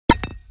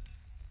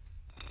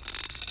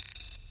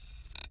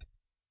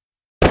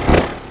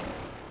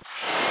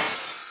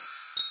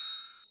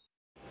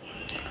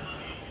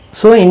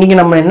So இன்றைக்கி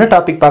நம்ம என்ன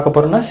டாபிக் பார்க்க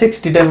போகிறோம்னா செக்ஸ்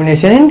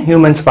டிட்டர்மினேஷன் இன்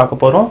ஹியூமன்ஸ்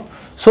பார்க்க போகிறோம்.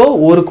 ஸோ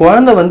ஒரு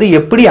குழந்தை வந்து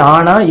எப்படி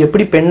ஆணா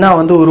எப்படி பெண்ணா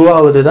வந்து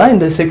உருவாகுது தான்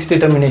இந்த செக்ஸ்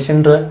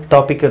டிட்டர்மினேஷன்ற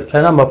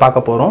டாப்பிக்கில் நம்ம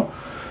பார்க்க போகிறோம்.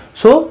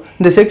 ஸோ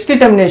இந்த செக்ஸ்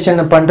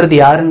டிட்டர்மினேஷன் பண்ணுறது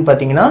யாருன்னு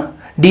பார்த்தீங்கன்னா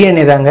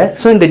டிஎன்ஏ தாங்க.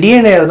 ஸோ இந்த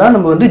டிஎன்ஏ தான்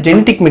நம்ம வந்து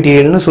ஜெனட்டிக்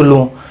மெட்டீரியல்னு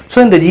சொல்லுவோம். ஸோ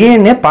இந்த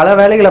டிஎன்ஏ பல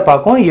வேலைகளை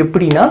பார்க்கும்.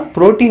 எப்படின்னா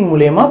புரோட்டீன்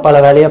மூலயமா பல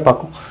வேலையாக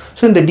பார்க்கும்.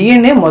 ஸோ இந்த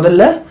டிஎன்ஏ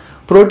முதல்ல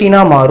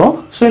புரோட்டீனாக மாறும்.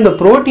 ஸோ இந்த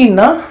புரோட்டீன்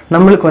தான்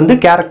நம்மளுக்கு வந்து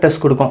கேரக்டர்ஸ்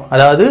கொடுக்கும்.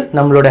 அதாவது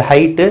நம்மளோட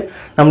ஹைட்டு,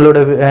 நம்மளோட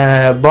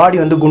பாடி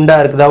வந்து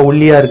குண்டாக இருக்குதா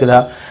ஒல்லியாக இருக்குதா,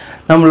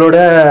 நம்மளோட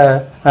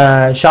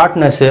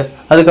ஷார்ட்னஸ்ஸு,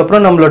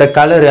 அதுக்கப்புறம் நம்மளோட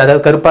கலரு,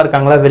 அதாவது கருப்பாக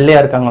இருக்காங்களா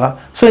வெள்ளையாக இருக்காங்களா.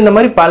 ஸோ இந்த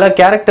மாதிரி பல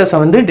கேரக்டர்ஸை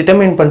வந்து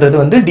டிட்டர்மைன் பண்ணுறது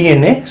வந்து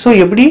டிஎன்ஏ. ஸோ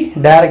எப்படி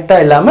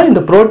டைரெக்டாக இல்லாமல்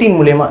இந்த புரோட்டீன்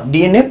மூலயமா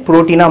டிஎன்ஏ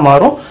புரோட்டீனாக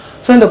மாறும்.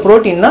 ஸோ இந்த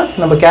புரோட்டீன் தான்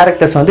நம்ம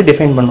கேரக்டர்ஸ் வந்து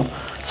டிஃபைன் பண்ணும்.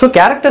 ஸோ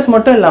கேரக்டர்ஸ்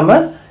மட்டும்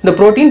இல்லாமல் இந்த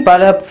புரோட்டீன்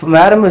பல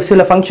வேறு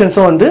சில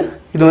ஃபங்க்ஷன்ஸும் வந்து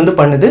இது வந்து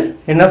பண்ணுது.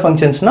 என்ன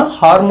ஃபங்க்ஷன்ஸ்னால்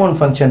ஹார்மோன்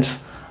ஃபங்க்ஷன்ஸ்,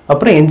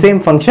 அப்புறம் என்சைம்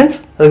ஃபங்க்ஷன்ஸ்,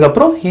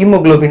 அதுக்கப்புறம்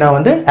ஹீமோக்ளோபினாக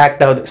வந்து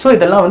ஆக்ட் ஆகுது. ஸோ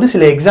இதெல்லாம் வந்து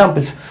சில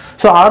எக்ஸாம்பிள்ஸ்.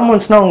 ஸோ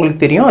ஹார்மோன்ஸ்னால் உங்களுக்கு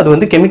தெரியும், அது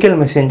வந்து கெமிக்கல்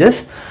மெசேஞ்சர்ஸ்,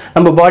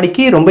 நம்ம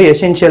பாடிக்கு ரொம்ப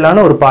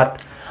எசென்ஷியலான ஒரு பார்ட்.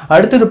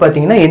 அடுத்தது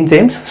பார்த்தீங்கன்னா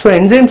என்சைம்ஸ். ஸோ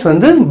என்சைம்ஸ்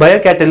வந்து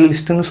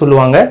பயோகேட்டலிஸ்ட்னு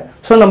சொல்லுவாங்க.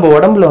 ஸோ நம்ம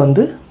உடம்புல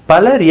வந்து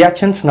பல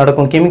ரியாக்ஷன்ஸ்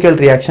நடக்கும், கெமிக்கல்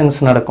ரியாக்ஷன்ஸ்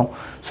நடக்கும்.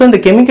 ஸோ இந்த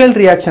கெமிக்கல்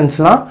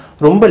ரியாக்ஷன்ஸ்லாம்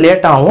ரொம்ப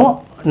லேட்டாகவும்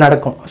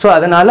நடக்கும். ஸோ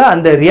அதனால்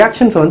அந்த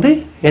ரியாக்ஷன்ஸ் வந்து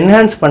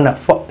என்ஹான்ஸ் பண்ண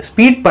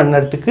ஸ்பீட்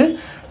பண்ணுறதுக்கு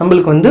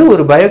நம்மளுக்கு வந்து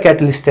ஒரு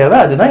பயோகேட்டலிஸ்ட் தேவை,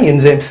 அதுதான்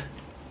என்சைம்ஸ்.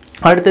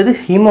 அடுத்தது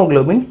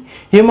ஹீமோக்ளோபின்.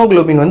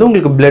 ஹீமோக்ளோபின் வந்து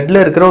உங்களுக்கு பிளட்டில்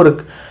இருக்கிற ஒரு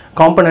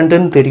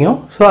காம்பனண்ட்டுன்னு தெரியும்.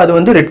 ஸோ அது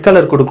வந்து ரெட்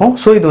கலர் கொடுக்கும்.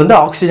 ஸோ இது வந்து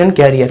ஆக்சிஜன்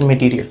கேரியர்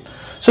மெட்டீரியல்.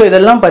 ஸோ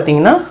இதெல்லாம்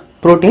பார்த்தீங்கன்னா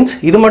ப்ரோட்டீன்ஸ்.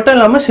 இது மட்டும்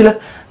இல்லாமல் சில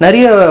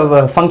நிறைய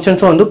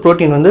ஃபங்க்ஷன்ஸும் வந்து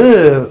ப்ரோட்டீன் வந்து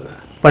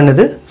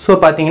பண்ணுது. ஸோ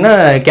பார்த்தீங்கன்னா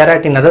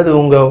கெராட்டின், அதாவது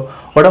உங்கள்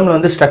உடம்புல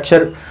வந்து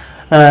ஸ்ட்ரக்சர்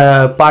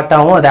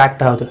பார்ட்டாகவும் அது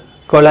ஆக்ட் ஆகுது.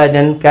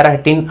 கொலாஜன்,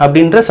 கெராட்டின்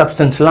அப்படின்ற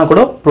சப்ஸ்டன்ஸ்லாம்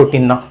கூட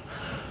ப்ரோட்டீன் தான்.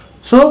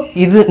 ஸோ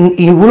இது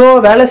இவ்வளோ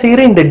வேலை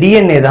செய்கிற இந்த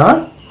டிஎன்ஏ தான்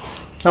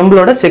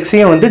நம்மளோட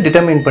செக்ஸையும் வந்து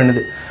டிட்டர்மைன்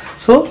பண்ணுது.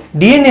 ஸோ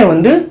டிஎன்ஏ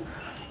வந்து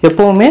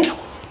எப்போவுமே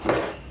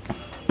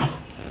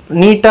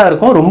நீட்டாக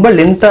இருக்கும், ரொம்ப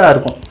லென்த்தாக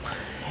இருக்கும்.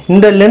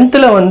 இந்த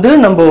லென்த்தில் வந்து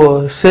நம்ம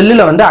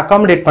செல்லில் வந்து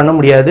அக்காமடேட் பண்ண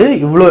முடியாது.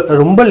 இவ்வளோ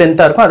ரொம்ப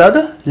லென்த்தாக இருக்கும்.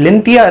 அதாவது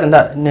லென்த்தியாக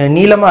இருந்தால்,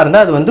 நீளமாக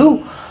இருந்தால் அது வந்து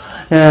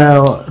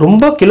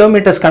ரொம்ப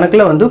கிலோமீட்டர்ஸ்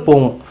கணக்கில் வந்து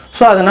போகும்.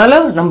 ஸோ அதனால்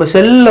நம்ம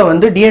செல்லில்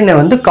வந்து டிஎன்ஏ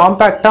வந்து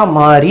காம்பேக்டாக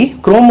மாறி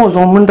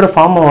குரோமோசோம்ன்ற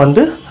ஃபார்மை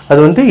வந்து அது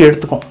வந்து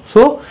எடுத்துக்கும்.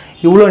 ஸோ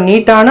இவ்வளோ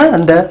நீட்டான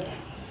அந்த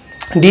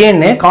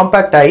டிஎன்ஏ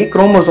காம்பேக்ட் ஆகி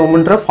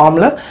குரோமோசோம்ன்ற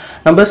ஃபார்மில்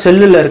நம்ம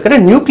செல்லில் இருக்கிற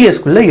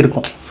நியூக்ளியஸ்குள்ளே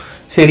இருக்கும்.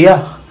 சரியா?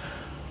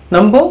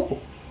 நம்ம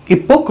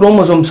இப்போ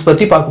குரோமோசோம்ஸ்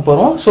பற்றி பார்க்க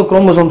போகிறோம். ஸோ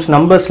குரோமோசோம்ஸ்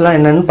நம்பர்ஸ்லாம்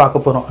என்னென்னு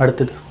பார்க்க போகிறோம்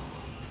அடுத்தது.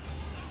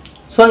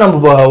 ஸோ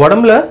நம்ம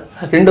உடம்புல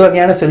ரெண்டு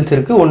வகையான செல்ஸ்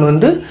இருக்குது. ஒன்று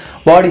வந்து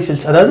பாடி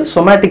செல்ஸ், அதாவது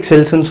சொமேட்டிக்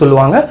செல்ஸ்ன்னு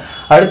சொல்லுவாங்க.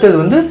 அடுத்தது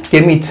வந்து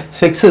கெமிட்ஸ்,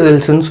 செக்ஸ்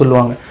செல்ஸ்ன்னு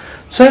சொல்லுவாங்க.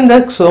 ஸோ இந்த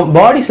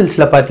பாடி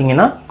செல்ஸில்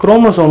பார்த்தீங்கன்னா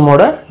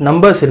குரோமோசோமோட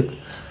நம்பர்ஸ் இருக்குது.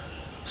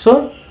 ஸோ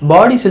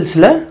பாடி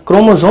செல்ஸில்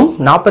குரோமோசோம்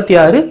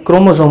 46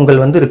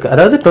 குரோமோசோம்கள் வந்து இருக்குது.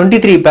 அதாவது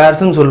 23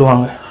 பேர்ஸ்ன்னு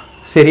சொல்லுவாங்க.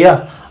 சரியா?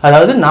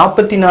 அதாவது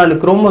 44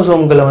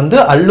 குரோமோசோம்களை வந்து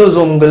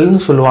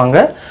அல்லோசோம்கள்னு சொல்லுவாங்க.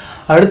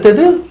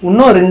 அடுத்தது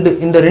இன்னும்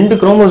இந்த ரெண்டு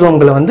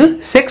குரோமோசோம்களை வந்து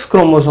செக்ஸ்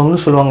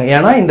குரோமோசோம்னு சொல்லுவாங்க.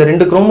 ஏன்னா இந்த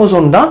ரெண்டு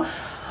குரோமோசோம் தான்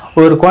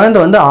ஒரு குழந்தை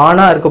வந்து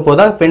ஆணாக இருக்க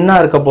போதா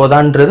பெண்ணாக இருக்க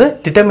போதான்றதை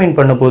டிட்டர்மைன்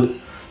பண்ண போகுது.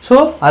 ஸோ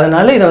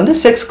அதனால் இதை வந்து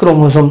செக்ஸ்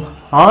குரோமோசோம்.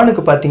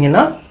 ஆணுக்கு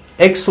பார்த்தீங்கன்னா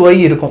XY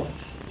இருக்கும்,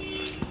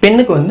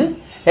 பெண்ணுக்கு வந்து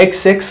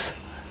XX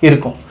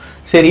இருக்கும்.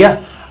 சரியா?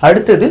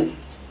 அடுத்தது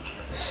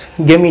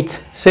கெமிட்ஸ்,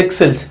 செக்ஸ்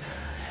செல்ஸ்.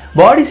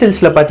 பாடி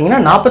செல்ஸில்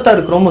பார்த்தீங்கன்னா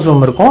 46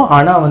 குரோமோசோம் இருக்கும்.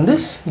 ஆனால் வந்து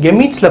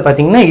கெமிட்ஸில்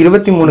பார்த்தீங்கன்னா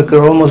 23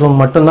 குரோமோசோம்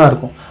மட்டும்தான்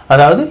இருக்கும்.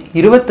 அதாவது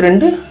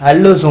 22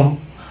 அல்லோசோம்,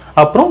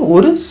 அப்புறம்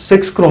ஒரு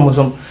செக்ஸ்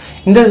குரோமோசோம்.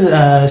 இந்த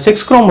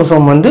செக்ஸ்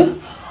குரோமோசோம் வந்து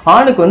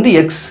ஆணுக்கு வந்து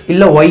X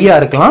இல்லை ஒய்யாக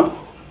இருக்கலாம்,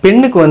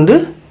 பெண்ணுக்கு வந்து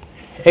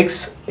X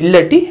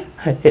இல்லாட்டி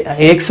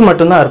X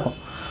மட்டும்தான் இருக்கும்.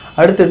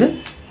 அடுத்தது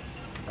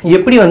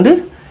எப்படி வந்து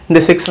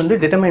இந்த செக்ஸ் வந்து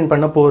டிட்டர்மைன்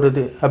பண்ண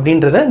போகிறது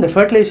அப்படின்றத இந்த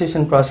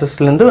ஃபர்டிலைசேஷன்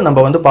ப்ராசஸ்லேருந்து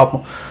நம்ம வந்து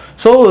பார்ப்போம்.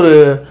 ஸோ ஒரு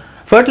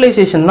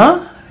ஃபர்டிலைசேஷன்னா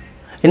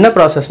என்ன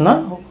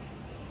ப்ராசஸ்னால்,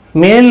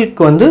 மேல்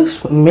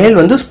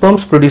வந்து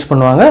ஸ்பெர்ம்ஸ் ப்ரொடியூஸ்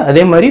பண்ணுவாங்க.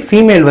 அதே மாதிரி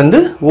ஃபீமேல் வந்து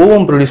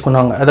ஓவம் ப்ரொடியூஸ்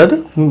பண்ணுவாங்க. அதாவது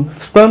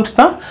ஸ்பெர்ம்ஸ்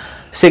தான்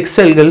செக்ஸ்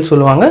செல்கள்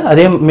சொல்லுவாங்க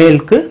அதே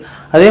மேலுக்கு.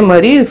 அதே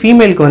மாதிரி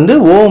ஃபீமேலுக்கு வந்து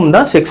ஓவம்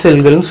தான் செக்ஸ்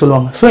செல்கள்னு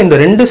சொல்லுவாங்க. ஸோ இந்த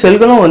ரெண்டு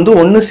செல்களும் வந்து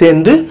ஒன்று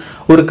சேர்ந்து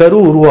ஒரு கரு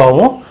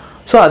உருவாகும்.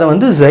 ஸோ அதை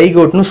வந்து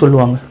ஜைகோட்னு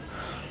சொல்லுவாங்க.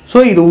 ஸோ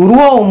இது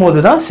உருவாகும் போது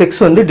தான்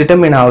செக்ஸ் வந்து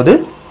டிட்டர்மைன் ஆகுது.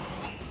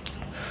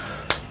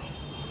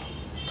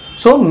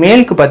 ஸோ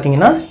மேலுக்கு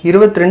பார்த்தீங்கன்னா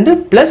 22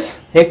 +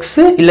 X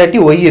இல்லாட்டி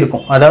ஒய்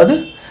இருக்கும். அதாவது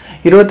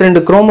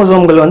 22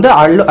 குரோமோசோம்கள் வந்து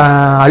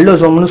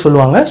அல்லோசோம்னு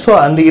சொல்லுவாங்க. ஸோ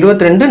அந்த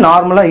 22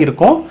 நார்மலாக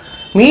இருக்கும்.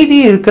 மீதி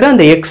இருக்கிற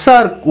அந்த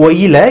XR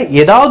ஒய்யில்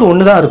ஏதாவது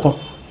ஒன்று தான் இருக்கும்,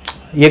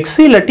 X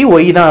இல்லாட்டி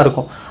ஒய் தான்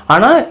இருக்கும்.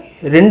 ஆனால்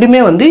ரெண்டுமே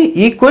வந்து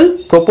ஈக்குவல்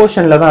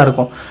ப்ரொபோர்ஷனில் தான்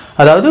இருக்கும்.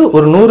 அதாவது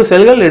ஒரு 100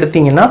 செல்கள்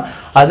எடுத்தீங்கன்னா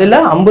அதில்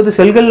 50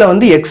 செல்களில்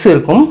வந்து X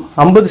இருக்கும்,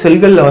 50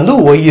 செல்களில் வந்து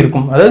ஒய்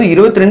இருக்கும். அதாவது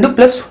 22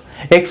 +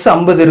 X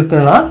 50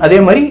 இருக்குன்னா அதே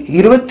மாதிரி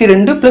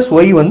 22 +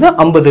 Y வந்து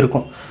 50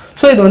 இருக்கும்.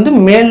 ஸோ இது வந்து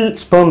மேல்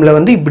ஸ்பெர்மில்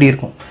வந்து இப்படி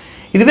இருக்கும்.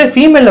 இதுவே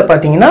ஃபீமேலில்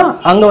பார்த்தீங்கன்னா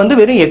அங்கே வந்து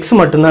வெறும் எக்ஸ்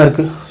மட்டும்தான்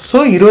இருக்குது. ஸோ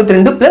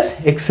 22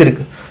 + எக்ஸ்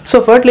இருக்குது. ஸோ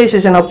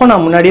ஃபர்டிலைசேஷன் அப்போ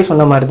நான் முன்னாடியே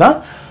சொன்ன மாதிரி தான்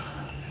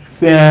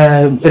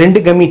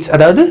 2 கமீட்ஸ்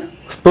அதாவது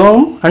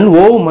ஸ்பெர்ம் அண்ட்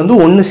ஓவம் வந்து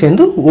ஒன்று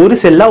சேர்ந்து ஒரு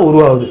செல்லாக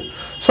உருவாகுது.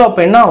 ஸோ அப்போ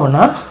என்ன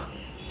ஆகும்னா,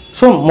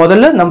 ஸோ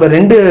முதல்ல நம்ம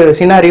 2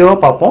 சினாரியோவாக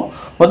பார்ப்போம்.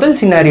 முதல்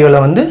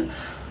சினாரியோவில் வந்து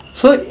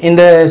ஸோ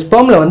இந்த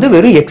ஸ்பெர்மில் வந்து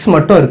வெறும் எக்ஸ்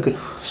மட்டும் இருக்குது.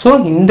 ஸோ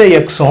இந்த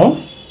எக்ஸும்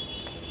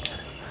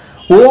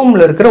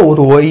ஓவமில் இருக்கிற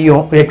ஒரு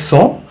ஒய்யும்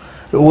எக்ஸும்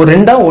ஒரு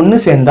 2ஆ ஒன்று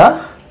சேர்ந்தால்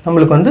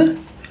நம்மளுக்கு வந்து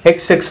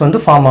XX வந்து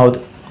ஃபார்ம் ஆகுது.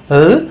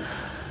 அதாவது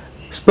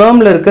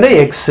ஸ்பெர்மில் இருக்கிற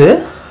எக்ஸு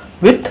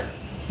வித்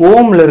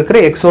ஓவமில் இருக்கிற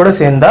எக்ஸோட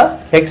சேர்ந்தா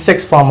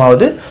XX ஃபார்ம்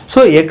ஆகுது. ஸோ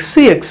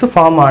எக்ஸ்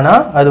ஃபார்ம்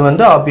ஆனால் அது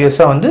வந்து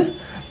ஆப்வியஸாக வந்து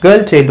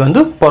கேர்ள் சைல்டு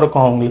வந்து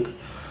பிறக்கும் அவங்களுக்கு.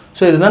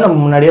 ஸோ இதுதான் நம்ம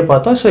முன்னாடியே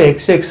பார்த்தோம். So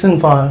XX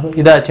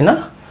இதாச்சுன்னா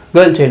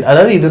girl child.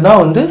 அதாவது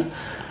இதுதான் வந்து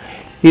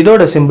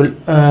இதோட சிம்பிள்.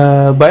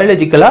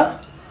 பயாலஜிக்கலாக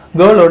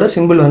கேர்ளோட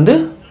சிம்பிள் வந்து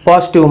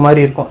பாசிட்டிவ்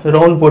மாதிரி இருக்கும்.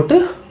 ரவுண்ட் போட்டு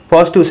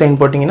பாசிட்டிவ் சைன்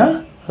போட்டிங்கன்னா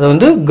அது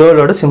வந்து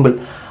கேர்ளோட சிம்பிள்.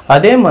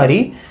 அதே மாதிரி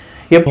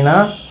எப்படின்னா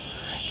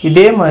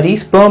இதே மாதிரி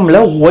ஸ்பெர்மில்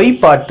ஒய்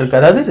பார்ட் இருக்குது.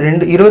 அதாவது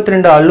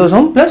 22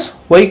 அல்லோசோம் plus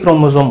Y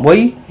chromosome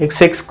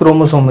XX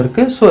chromosome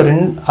இருக்குது. ஸோ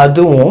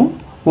அதுவும்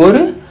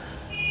ஒரு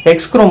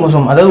எக்ஸ்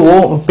குரோமோசோம் அதாவது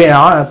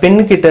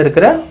பெண்ணுக்கிட்ட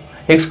இருக்கிற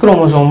எக்ஸ்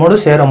குரோமோசோமோடு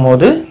சேரும்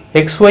போது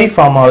XY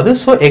ஃபார்ம் ஆகுது.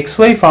 ஸோ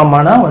XY ஃபார்ம்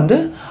ஆனால் வந்து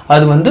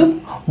அது வந்து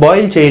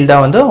பாய்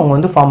சைல்டாக வந்து அவங்க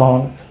வந்து ஃபார்ம்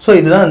ஆவாங்க. ஸோ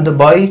இதுதான் இந்த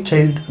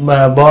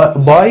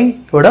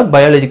பாயோட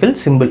பயாலஜிக்கல்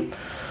சிம்பிள்.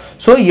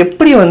 ஸோ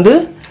எப்படி வந்து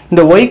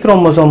இந்த ஒய்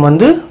குரோமோசோம்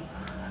வந்து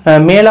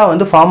மேலாக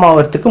வந்து ஃபார்ம்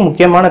ஆகிறதுக்கு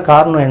முக்கியமான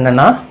காரணம்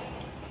என்னென்னா,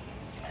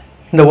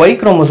 இந்த ஒய்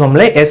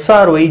குரோமோசோமில்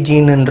SRY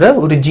ஜீனுன்ற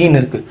ஒரு ஜீன்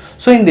இருக்குது.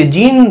 ஸோ இந்த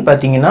ஜீன்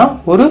பார்த்தீங்கன்னா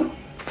ஒரு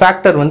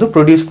ஃபேக்டர் வந்து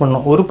ப்ரொடியூஸ்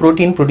பண்ணும், ஒரு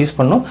ப்ரோட்டீன் ப்ரொடியூஸ்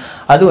பண்ணும்.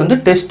 அது வந்து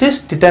டெஸ்டிஸ்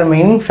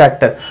டிட்டர்மினிங்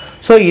ஃபேக்டர்.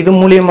 ஸோ இது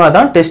மூலியமாக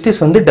தான்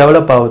டெஸ்டிஸ் வந்து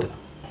டெவலப் ஆகுது.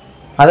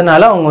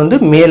 அதனால் அவங்க வந்து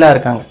மேலாக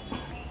இருக்காங்க.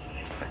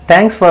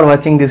 தேங்க்ஸ் ஃபார்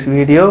வாட்சிங் this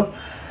video.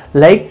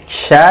 Like,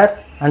 share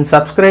and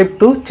subscribe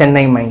to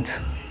Chennai minds.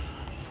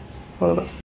 அவ்வளோதான்.